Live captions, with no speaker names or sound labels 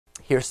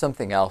Here's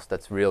something else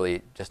that's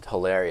really just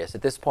hilarious.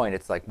 At this point,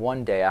 it's like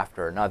one day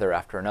after another.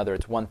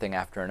 It's one thing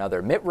after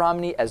another. Mitt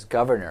Romney as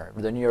governor,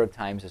 the New York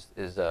Times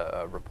is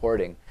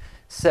reporting,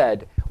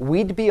 said,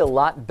 we'd be a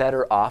lot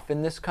better off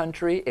in this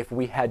country if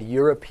we had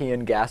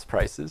European gas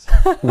prices.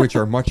 Which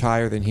are much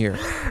higher than here.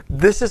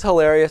 This is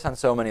hilarious on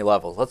so many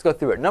levels. Let's go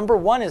through it. Number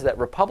one is that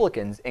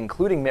Republicans,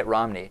 including Mitt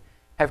Romney,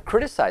 have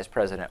criticized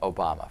President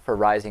Obama for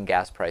rising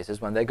gas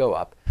prices when they go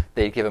up.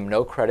 They give him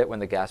no credit when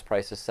the gas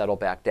prices settle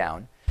back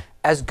down.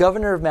 As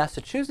governor of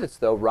Massachusetts,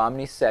 though,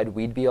 Romney said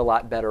we'd be a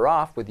lot better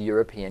off with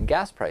European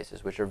gas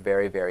prices, which are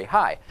very, very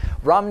high.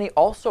 Romney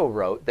also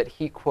wrote that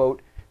he,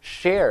 quote,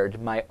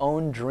 shared my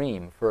own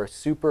dream for a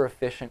super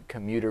efficient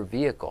commuter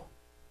vehicle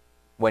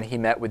when he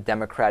met with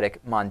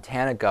Democratic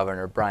Montana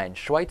Governor Brian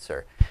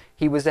Schweitzer.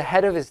 He was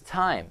ahead of his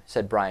time,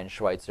 said Brian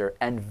Schweitzer,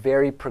 and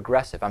very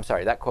progressive. I'm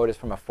sorry, that quote is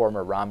from a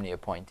former Romney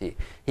appointee.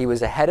 He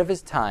was ahead of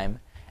his time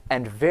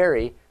and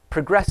very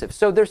progressive.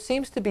 So there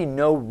seems to be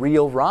no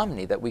real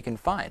Romney that we can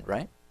find,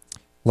 right?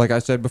 Like I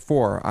said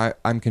before,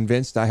 I'm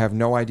convinced I have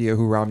no idea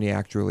who Romney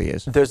actually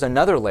is. There's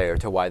another layer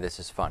to why this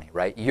is funny,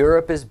 right?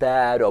 Europe is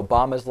bad,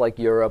 Obama's like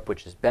Europe,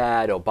 which is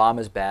bad,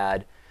 Obama's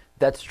bad.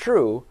 That's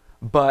true,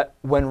 but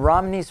when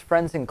Romney's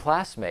friends and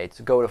classmates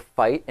go to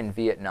fight in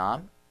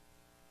Vietnam,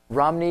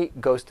 Romney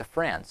goes to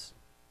France,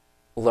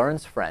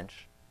 learns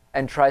French,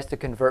 and tries to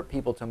convert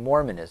people to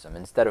Mormonism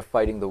instead of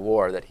fighting the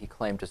war that he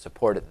claimed to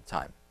support at the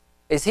time.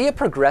 Is he a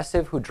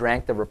progressive who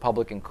drank the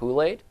Republican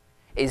Kool-Aid?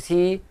 Is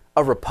he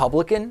a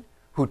Republican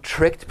who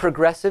tricked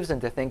progressives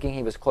into thinking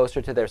he was closer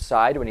to their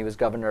side when he was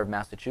governor of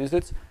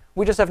Massachusetts?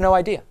 We just have no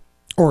idea.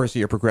 Or is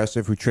he a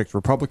progressive who tricked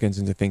Republicans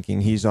into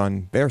thinking he's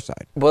on their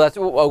side?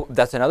 Well,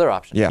 that's another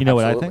option. Yeah. You know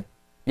Absolutely. what I think?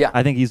 Yeah.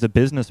 I think he's a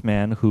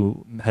businessman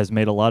who has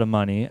made a lot of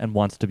money and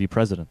wants to be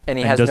president. And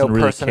he has no doesn't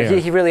really personal, care.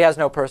 he really has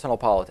no personal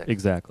politics.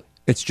 Exactly.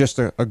 It's just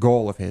a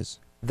goal of his.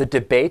 The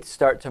debates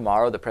start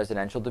tomorrow, the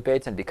presidential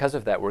debates, and because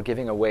of that, we're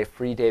giving away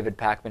free David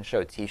Pakman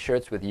Show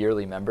t-shirts with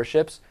yearly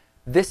memberships.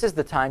 This is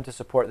the time to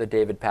support the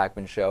David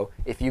Pakman Show.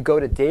 If you go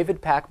to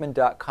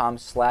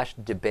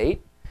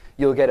davidpakman.com/debate,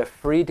 you'll get a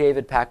free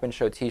David Pakman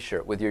Show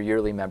t-shirt with your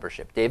yearly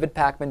membership.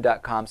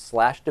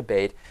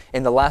 davidpakman.com/debate.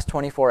 In the last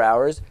 24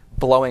 hours,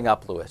 blowing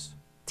up, Lewis.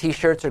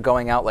 T-shirts are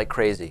going out like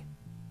crazy.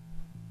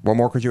 What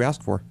more could you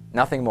ask for?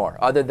 Nothing more,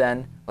 other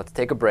than let's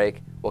take a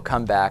break. We'll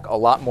come back. A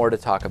lot more to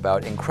talk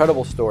about.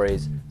 Incredible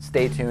stories.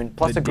 Stay tuned.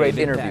 Plus a great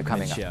interview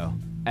coming up.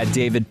 At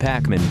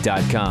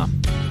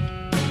davidpakman.com.